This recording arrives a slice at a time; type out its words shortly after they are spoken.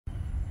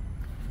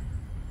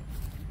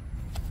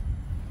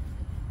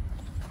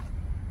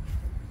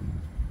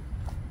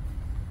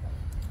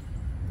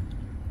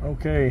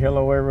Okay,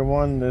 hello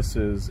everyone, this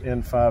is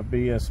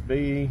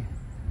N5BSB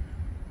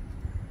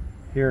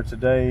here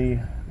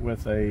today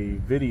with a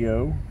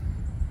video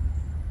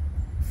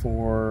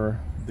for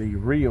the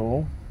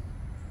Reel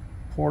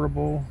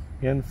Portable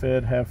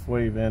End-Fed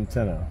Half-Wave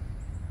Antenna,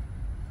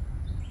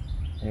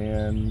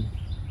 and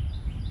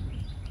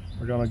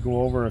we're going to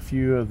go over a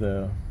few of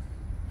the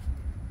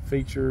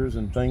features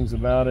and things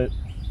about it.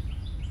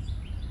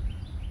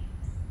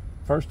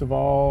 First of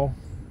all,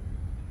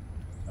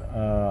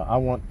 I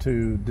want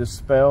to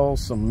dispel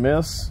some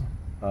myths.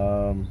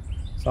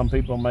 Some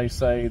people may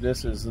say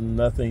this is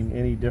nothing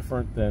any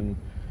different than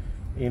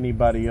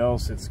anybody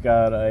else. It's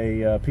got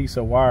a piece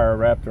of wire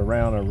wrapped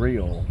around a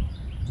reel.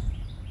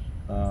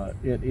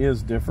 It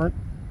is different.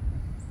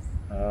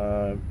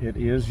 It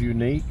is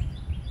unique.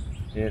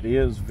 It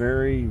is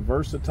very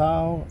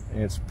versatile.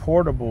 It's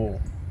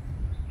portable,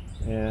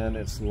 and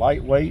it's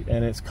lightweight,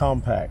 and it's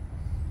compact.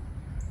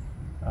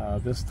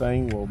 This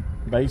thing will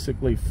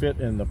basically fit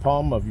in the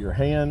palm of your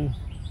hand.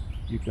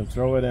 You can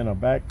throw it in a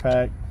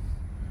backpack,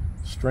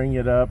 string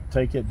it up,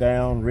 take it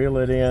down, reel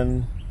it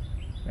in,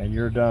 and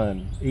you're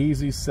done.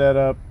 Easy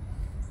setup,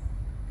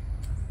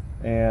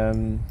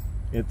 and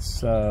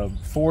it's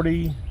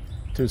 40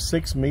 to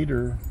 6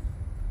 meter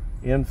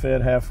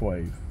end-fed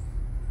half-wave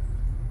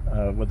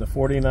with a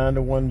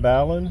 49-to-1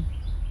 balun,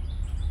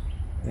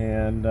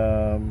 and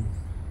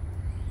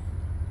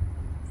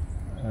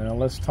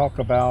let's talk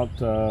about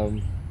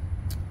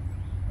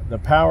the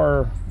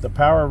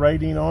power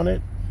rating on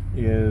it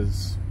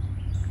is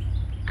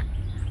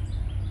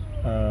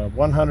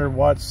 100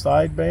 watts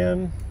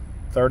sideband,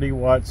 30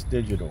 watts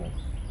digital.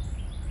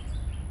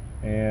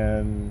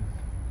 And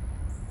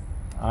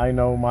I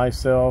know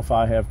myself,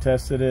 I have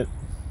tested it,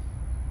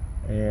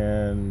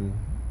 and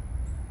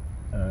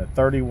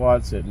 30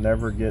 watts, it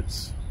never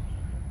gets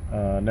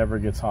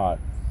hot.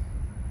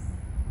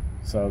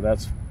 So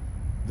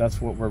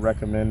that's what we're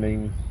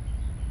recommending.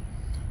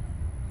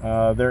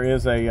 There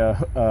is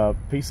a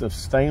piece of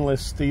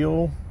stainless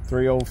steel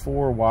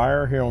 304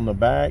 wire here on the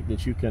back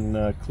that you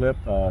can clip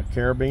a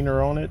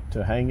carabiner on it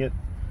to hang it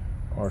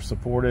or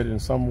support it in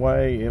some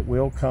way. It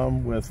will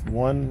come with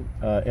one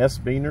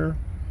S-beaner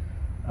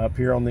up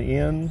here on the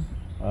end.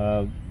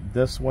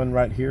 This one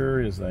right here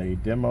is a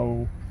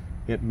demo.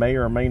 It may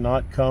or may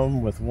not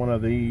come with one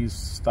of these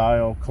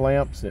style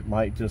clamps. It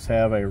might just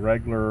have a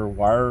regular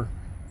wire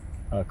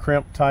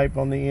crimp type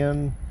on the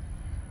end.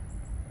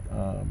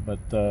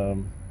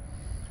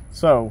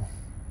 So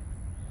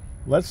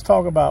let's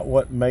talk about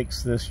what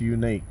makes this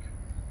unique.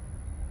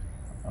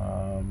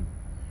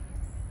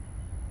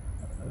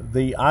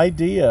 The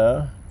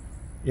idea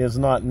is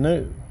not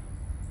new,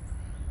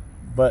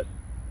 but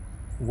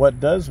what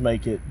does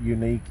make it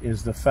unique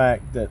is the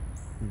fact that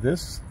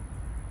this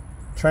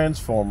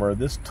transformer,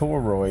 this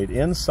toroid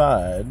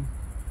inside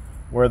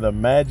where the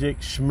magic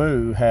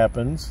shmoo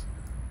happens,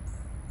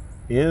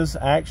 is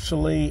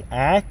actually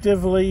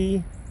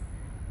actively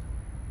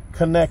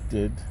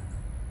connected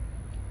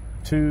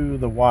to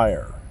the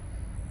wire,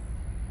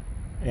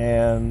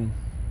 and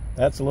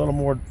that's a little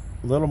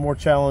more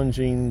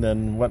challenging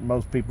than what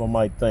most people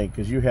might think,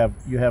 because you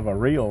have a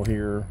reel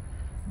here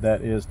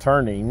that is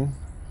turning,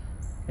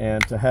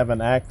 and to have an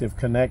active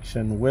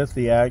connection with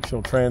the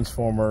actual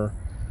transformer,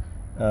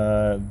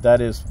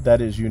 that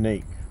is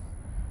unique,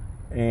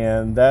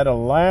 and that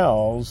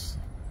allows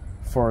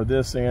for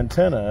this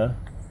antenna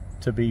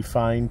to be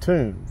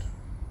fine-tuned.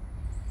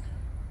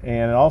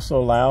 And it also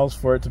allows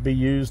for it to be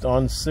used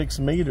on 6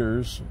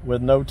 meters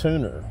with no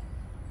tuner.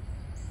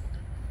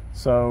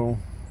 So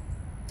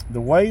the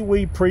way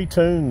we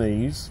pre-tune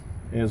these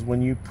is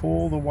when you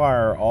pull the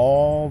wire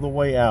all the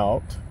way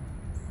out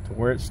to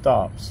where it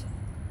stops,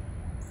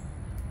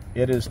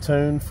 it is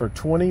tuned for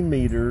 20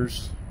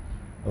 meters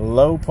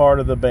low part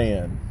of the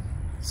band.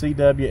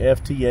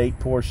 CWFT8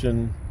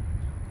 portion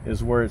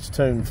is where it's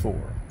tuned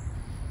for.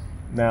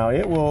 Now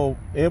it will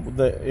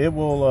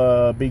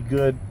be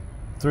good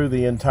through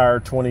the entire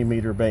 20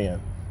 meter band.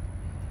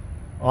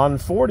 On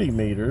 40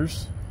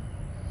 meters,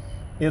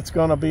 it's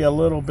going to be a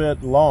little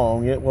bit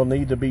long. It will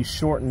need to be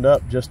shortened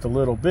up just a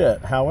little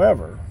bit.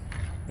 However,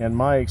 in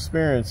my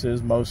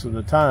experiences, most of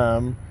the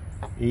time,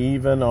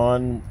 even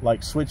on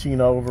like switching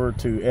over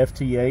to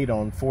FT8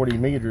 on 40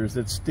 meters,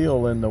 it's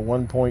still in the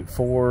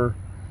 1.4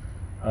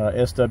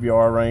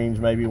 SWR range,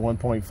 maybe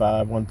 1.5,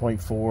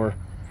 1.4.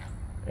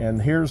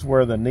 And here's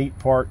where the neat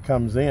part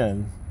comes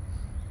in.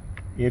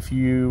 If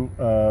you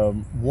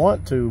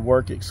want to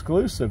work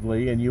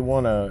exclusively and you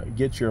want to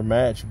get your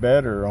match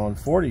better on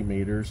 40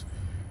 meters,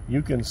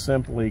 you can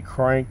simply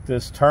crank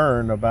this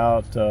turn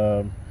about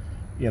 3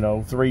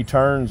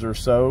 turns or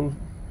so,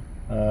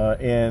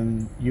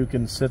 and you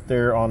can sit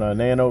there on a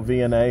nano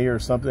VNA or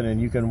something, and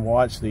you can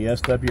watch the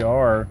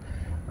SWR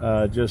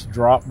just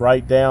drop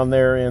right down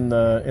there in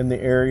the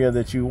area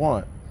that you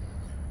want.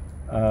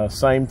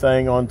 Same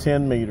thing on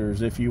 10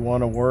 meters. If you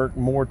want to work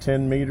more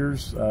 10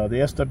 meters, the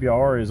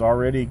SWR is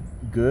already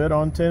good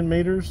on 10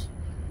 meters,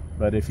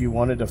 but if you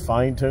wanted to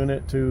fine tune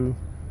it to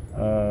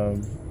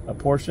a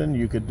portion,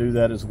 you could do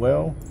that as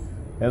well.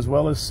 as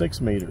well as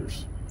 6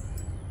 meters.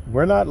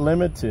 We're not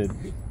limited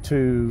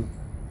to,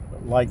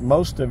 like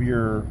most of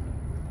your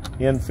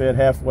end-fed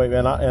half-wave,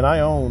 and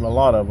I own a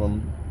lot of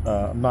them.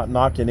 I'm not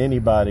knocking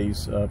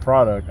anybody's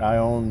product. I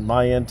own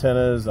my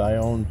antennas. I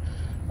own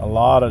a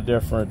lot of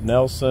different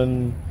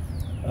Nelson,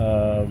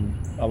 a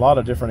lot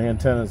of different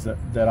antennas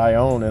that I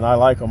own, and I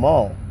like them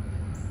all.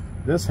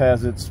 This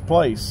has its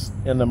place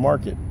in the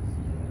market,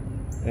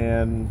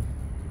 and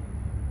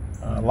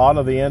a lot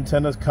of the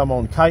antennas come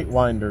on kite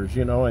winders,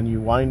 you know, and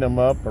you wind them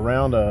up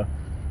around a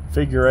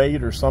figure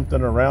 8 or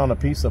something around a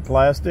piece of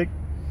plastic.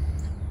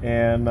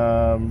 And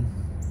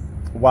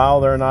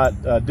while they're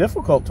not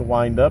difficult to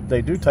wind up,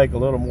 they do take a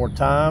little more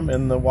time,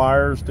 and the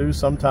wires do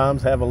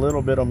sometimes have a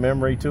little bit of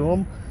memory to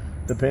them,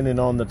 depending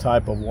on the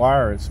type of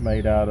wire it's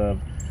made out of.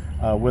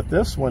 With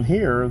this one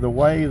here, the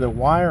way the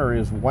wire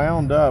is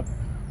wound up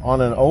on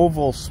an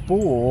oval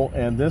spool,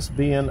 and this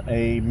being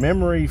a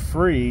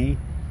memory-free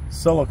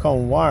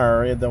silicone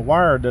wire, the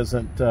wire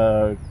doesn't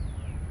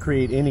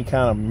create any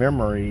kind of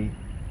memory,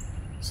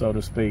 so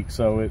to speak.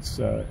 So it's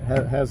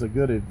has a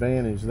good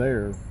advantage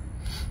there.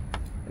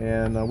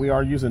 And we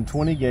are using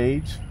 20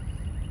 gauge.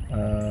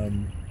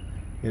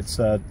 It's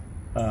a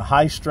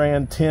high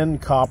strand 10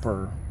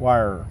 copper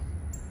wire.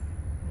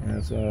 And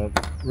it's a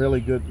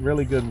really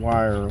good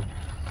wire.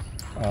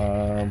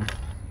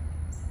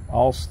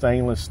 All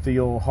stainless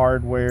steel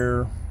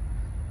hardware,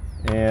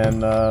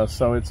 and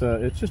so it's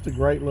just a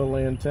great little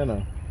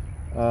antenna.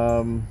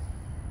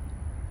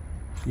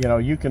 You know,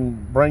 you can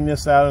bring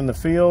this out in the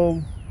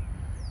field,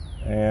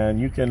 and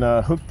you can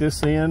hook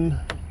this in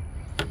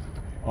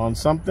on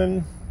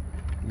something,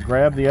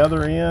 grab the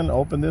other end,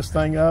 open this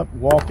thing up,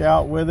 walk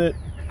out with it,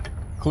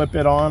 clip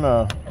it on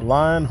a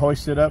line,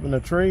 hoist it up in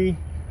a tree.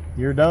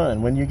 You're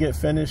done. When you get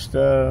finished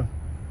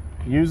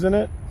using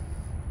it,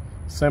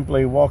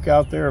 simply walk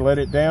out there, let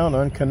it down,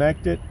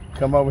 unconnect it,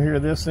 come over here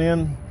this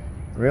end,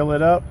 reel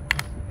it up,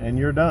 and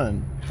you're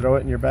done. Throw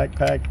it in your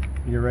backpack,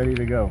 you're ready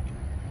to go.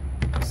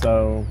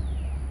 So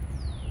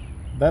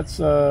that's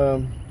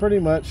pretty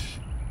much,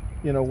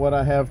 you know, what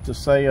I have to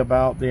say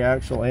about the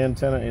actual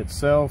antenna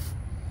itself.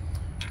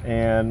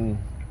 And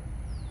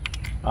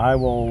I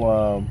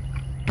will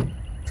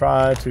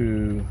try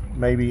to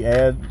maybe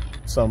add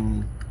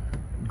some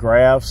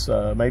graphs,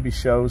 maybe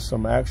show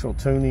some actual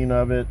tuning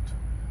of it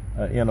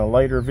in a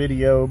later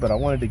video, but I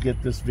wanted to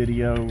get this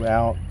video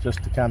out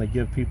just to kind of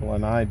give people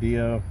an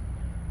idea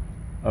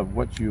of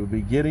what you'll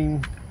be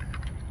getting.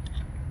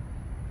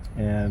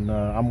 And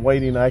I'm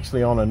waiting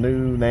actually on a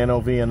new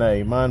Nano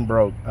VNA. Mine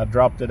broke. I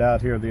dropped it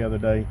out here the other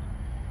day,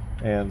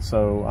 and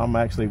so I'm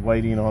actually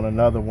waiting on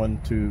another one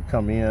to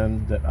come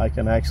in that I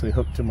can actually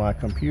hook to my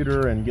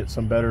computer and get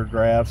some better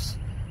graphs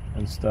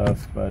and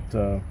stuff. But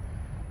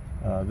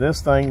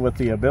this thing with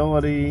the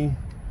ability,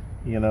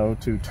 you know,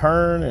 to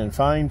turn and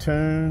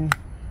fine-tune,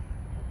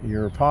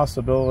 your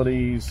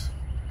possibilities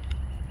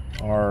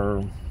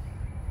are,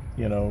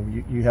 you know,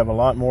 you have a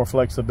lot more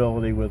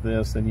flexibility with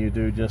this than you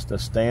do just a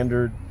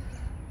standard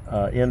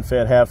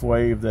end-fed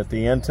half-wave that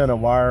the antenna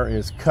wire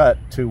is cut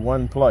to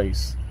one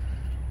place.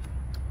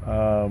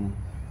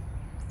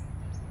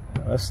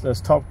 Let's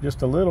talk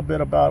just a little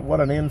bit about what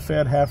an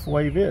end-fed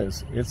half-wave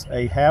is. It's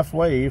a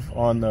half-wave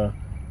on the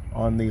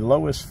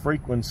lowest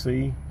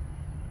frequency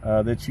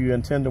that you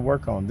intend to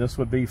work on. This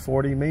would be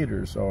 40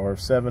 meters or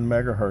 7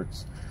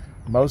 megahertz.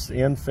 Most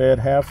end-fed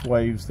half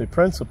waves, the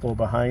principle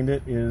behind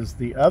it is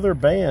the other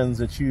bands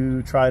that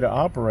you try to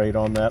operate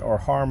on that are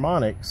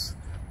harmonics,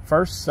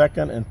 first,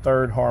 second, and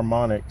third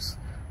harmonics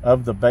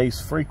of the base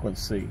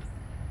frequency.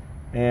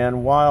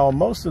 And while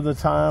most of the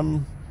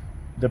time,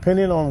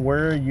 depending on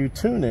where you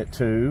tune it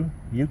to,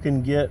 you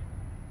can get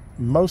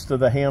most of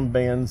the ham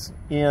bands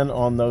in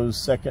on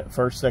those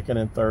first, second,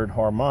 and third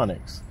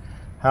harmonics.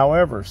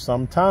 However,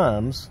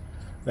 sometimes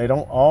they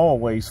don't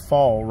always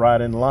fall right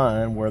in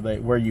line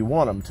where you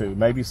want them to.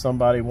 Maybe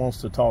somebody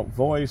wants to talk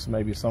voice,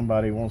 maybe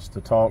somebody wants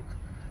to talk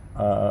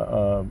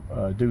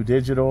do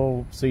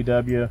digital,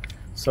 CW.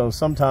 So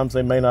sometimes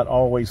they may not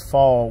always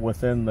fall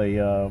within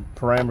the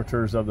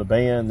parameters of the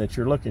band that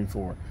you're looking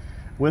for.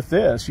 With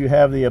this, you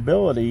have the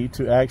ability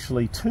to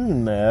actually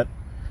tune that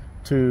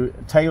to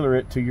tailor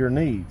it to your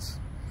needs.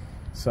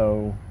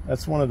 So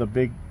that's one of the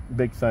big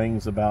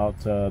things about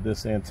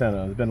this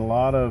antenna. There's been a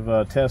lot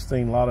of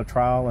testing, a lot of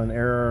trial and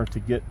error to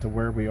get to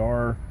where we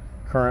are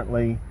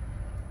currently.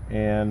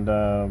 And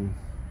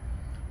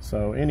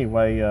so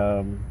anyway,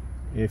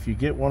 if you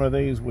get one of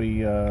these,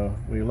 we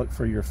look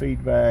for your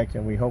feedback,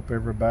 and we hope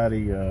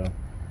everybody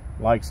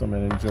likes them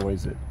and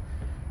enjoys it.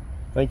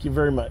 Thank you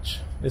very much.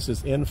 This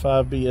is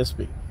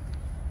N5BSB.